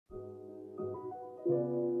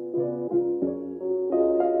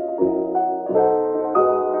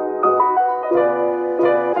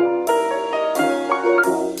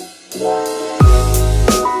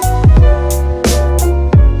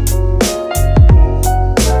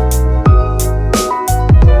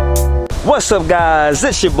What's up, guys?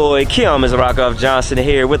 It's your boy Mr. Rockoff Johnson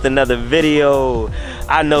here with another video.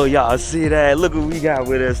 I know y'all see that. Look what we got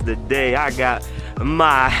with us today. I got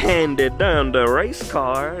my handed down the race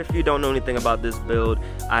car. If you don't know anything about this build,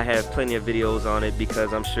 I have plenty of videos on it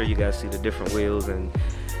because I'm sure you guys see the different wheels, and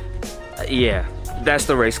yeah, that's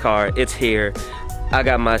the race car. It's here. I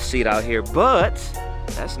got my seat out here, but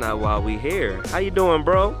that's not why we here. How you doing,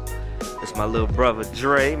 bro? It's my little brother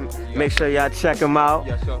Dre. Make sure y'all check him out.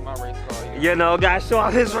 Yeah, show off my race car. Yeah. You know, gotta show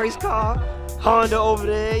off his race car. Honda over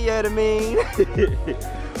there, you know what I mean?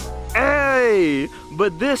 Hey,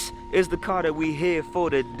 but this is the car that we here for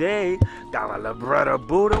today. Got my little brother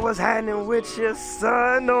Buddha. What's happening with your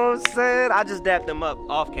son? Know what I'm saying? I just dapped him up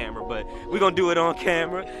off camera, but we're gonna do it on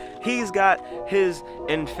camera. He's got his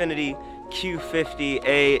Infiniti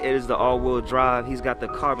Q50A. It is the all-wheel drive. He's got the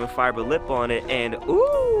carbon fiber lip on it, and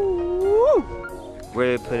ooh,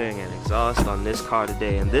 we're putting an exhaust on this car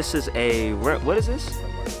today. And this is a, what is this?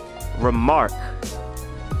 Remark.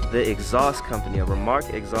 The exhaust company, a Remark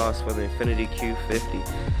exhaust for the Infiniti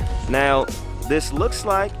Q50. Now, this looks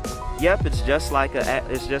like, yep, it's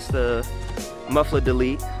just a muffler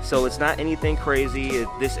delete. So it's not anything crazy.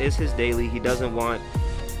 This is his daily. He doesn't want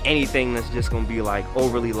anything that's just gonna be like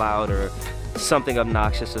overly loud or something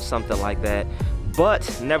obnoxious or something like that.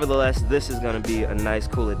 But nevertheless, this is gonna be a nice,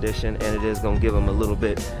 cool addition, and it is gonna give him a little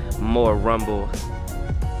bit more rumble.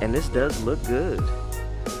 And this does look good.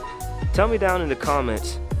 Tell me down in the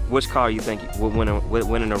comments which car you think would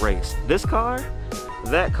win in a race. This car,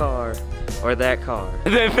 that car, or that car. The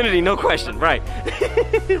Infiniti, no question, right?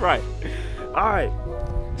 Right. All right.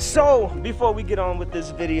 So before we get on with this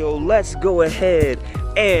video, let's go ahead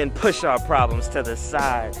and push our problems to the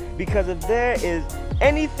side, because if there is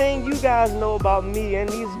anything you guys know about me and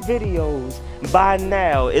these videos by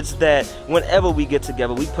now, it's that whenever we get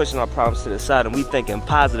together, we pushing our problems to the side and we thinking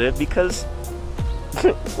positive, because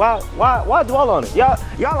why dwell on it? Y'all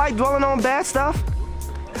like dwelling on bad stuff?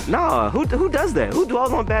 Nah, who does that? Who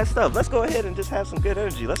dwells on bad stuff? Let's go ahead and just have some good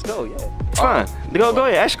energy. Let's go, yeah. It's fine. Go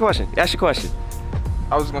ahead, ask your question. Ask your question.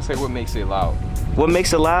 I was gonna say, what makes it loud? What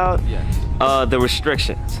makes it loud? Yeah. The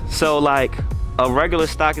restrictions. So like a regular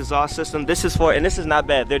stock exhaust system, this is for, and this is not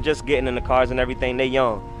bad, they're just getting in the cars and everything, they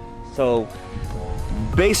young. So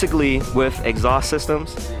basically with exhaust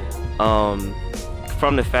systems,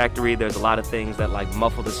 from the factory, there's a lot of things that like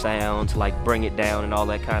muffle the sound to like bring it down and all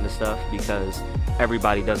that kind of stuff, because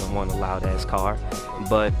everybody doesn't want a loud ass car.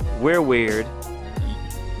 But we're weird.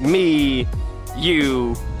 Me,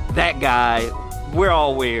 you, that guy, we're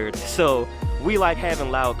all weird. So we like having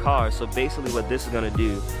loud cars. So basically what this is gonna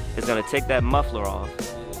do is gonna take that muffler off,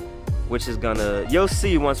 which is gonna, you'll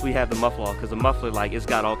see once we have the muffler off, because the muffler, like, it's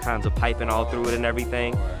got all kinds of piping all through it and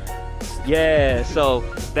everything. Yeah, so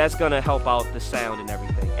that's gonna help out the sound and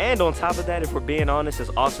everything. And on top of that, if we're being honest,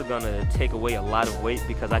 it's also gonna take away a lot of weight,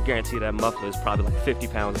 because I guarantee that muffler is probably like 50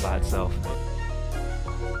 pounds by itself.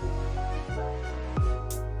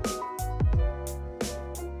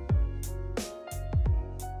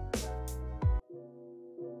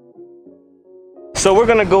 So we're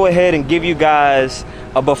gonna go ahead and give you guys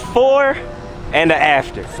a before and an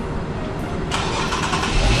after.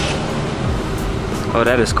 Oh,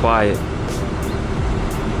 that is quiet.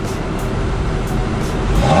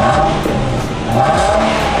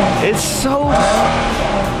 It's so,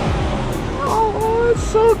 oh, it's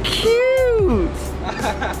so cute.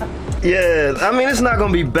 Yeah, I mean, it's not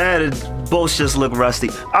gonna be bad. It both just look rusty.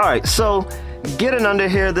 All right, so getting under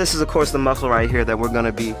here, this is of course the muffler right here that we're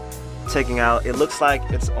gonna be taking out. It looks like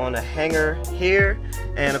it's on a hanger here,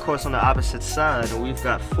 and of course on the opposite side we've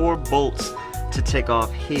got 4 bolts to take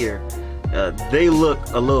off here. They look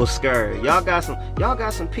a little scary. Y'all got some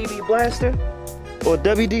PB Blaster or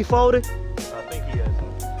WD folder? I think he has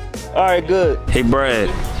one. All right, good. Hey Brad,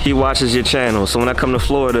 he watches your channel, so when I come to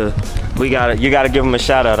Florida, you gotta give him a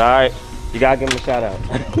shout out. All right, you gotta give him a shout out.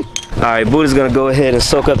 All right, Buddha's gonna go ahead and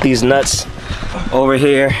soak up these nuts over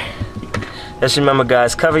here. Just remember,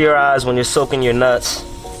 guys, cover your eyes when you're soaking your nuts.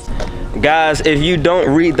 Guys, if you don't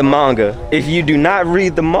read the manga, if you do not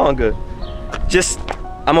read the manga, just,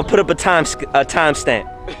 I'm gonna put up a timestamp.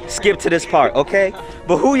 Skip to this part, okay?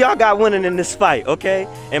 But who y'all got winning in this fight, okay?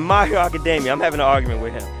 In My Hero Academia, I'm having an argument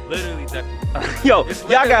with him. Literally, that. Yo,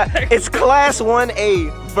 y'all got, it's Class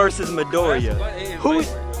 1A versus Midoriya. Who?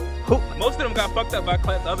 Most of them got fucked up by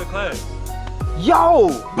the other class.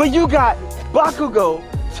 Yo, but you got Bakugo,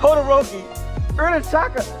 Todoroki,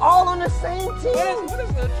 Urachaka, all on the same team. What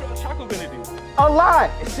is Chaco gonna do? A lot.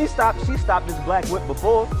 She stopped this black whip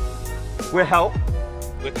before. With help.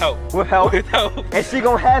 With help. With help. With help. And she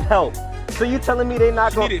gonna have help. So you telling me they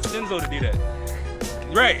not She gonna? needed Shinzo to do that.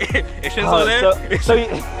 Right. Is Shinzo there?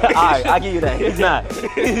 Alright, I give you that. He's not.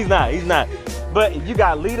 He's not. But you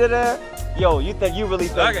got Lita there. Yo, you really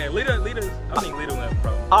think? Okay, Lita. I think Lita will have a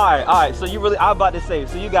problem. Alright. So you really, I'm about to say,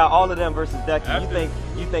 so you got all of them versus Deku. After.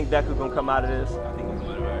 You think Deku gonna come out of this? I think he's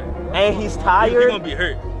gonna come out of it. And he's tired. He's gonna be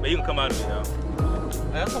hurt, but he can come out of it now.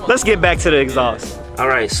 Let's get back to the exhaust.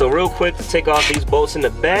 Alright, so real quick to take off these bolts in the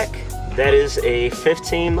back. That is a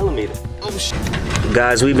 15 millimeter. Oh shit.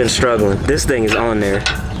 Guys, we've been struggling. This thing is on there.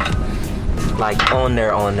 Like on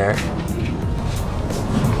there. Oh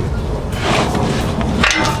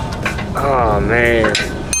man.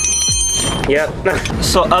 Yep.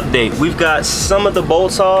 So update, we've got some of the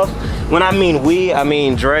bolts off. When I mean we, I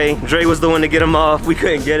mean Dre. Dre was the one to get them off. We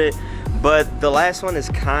couldn't get it. But the last one is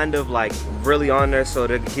kind of like really on there, so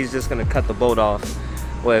that he's just gonna cut the bolt off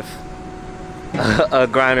with a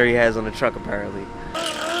grinder he has on the truck apparently.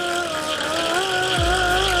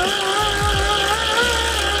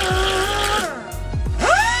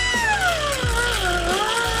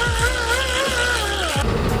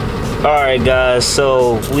 Alright guys,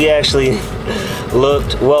 so we actually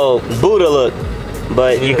looked, well, Buddha looked,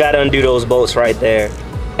 but you gotta undo those bolts right there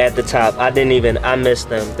at the top. I missed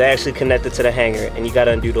them. They're actually connected to the hanger, and you gotta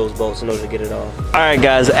undo those bolts in order to get it off. Alright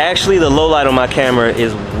guys, actually the low light on my camera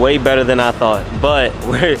is way better than I thought, but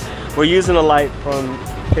we're using a light from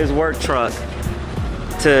his work truck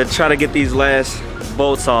to try to get these last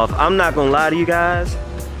bolts off. I'm not gonna lie to you guys,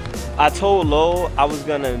 I told Lo I was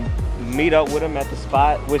gonna meet up with him at the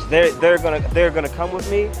spot, which they're gonna come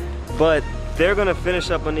with me, but they're gonna finish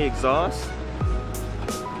up on the exhaust,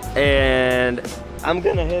 and I'm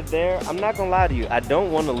gonna head there. I'm not gonna lie to you, I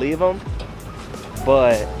don't want to leave them,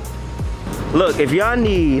 but look, if y'all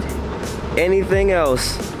need anything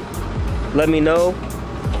else, let me know.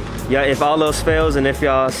 Yeah, if all else fails and if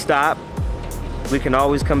y'all stop, we can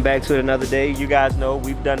always come back to it another day. You guys know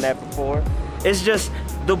we've done that before. It's just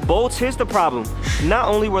the bolts. Here's the problem. Not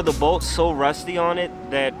only were the bolts so rusty on it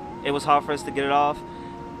that it was hard for us to get it off,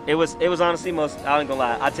 it was honestly I ain't gonna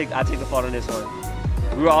lie, I take the fault on this one.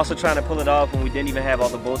 We were also trying to pull it off when we didn't even have all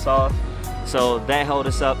the bolts off, so that held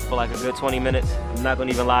us up for like a good 20 minutes. I'm not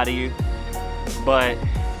gonna even lie to you, but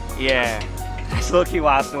yeah, that's low-key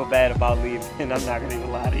why I feel bad about leaving. I'm not gonna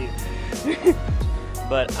even lie to you.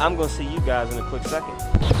 But I'm gonna see you guys in a quick second.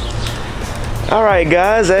 Alright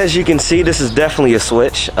guys, as you can see, this is definitely a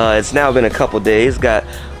switch. It's now been a couple days. Got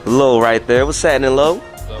Lo right there. What's happening, Lo?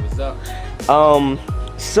 What's up?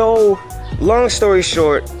 So long story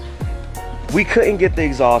short, we couldn't get the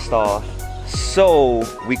exhaust off, so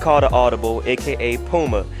we called an audible, aka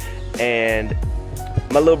Puma, and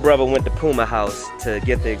my little brother went to Puma house to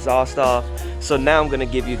get the exhaust off. So now I'm gonna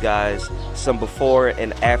give you guys some before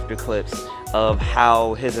and after clips of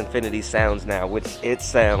how his Infinity sounds now, which it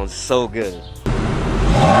sounds so good.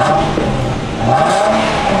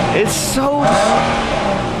 It's so,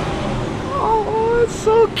 oh, it's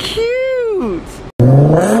so cute.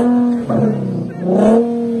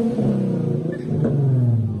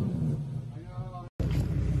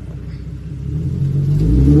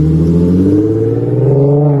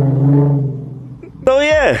 So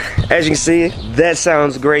yeah, as you can see, that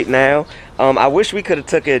sounds great now. I wish we could have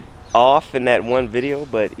took it off in that one video,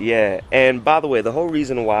 but yeah. And by the way, the whole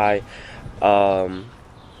reason why I'm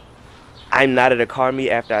not at a car meet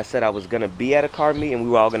after I said I was gonna be at a car meet and we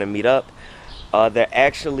were all gonna meet up, there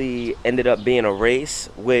actually ended up being a race,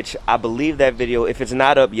 which I believe that video, if it's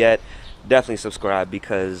not up yet, definitely subscribe,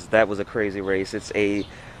 because that was a crazy race. It's a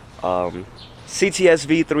CTS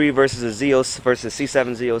V3 versus a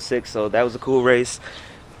C7 Z06, so that was a cool race.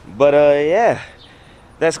 But yeah,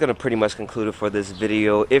 that's gonna pretty much conclude it for this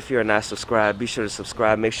video. If you're not subscribed, be sure to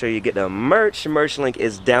subscribe. Make sure you get the merch. Merch link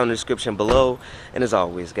is down in the description below. And as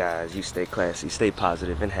always, guys, you stay classy, stay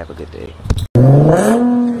positive, and have a good day.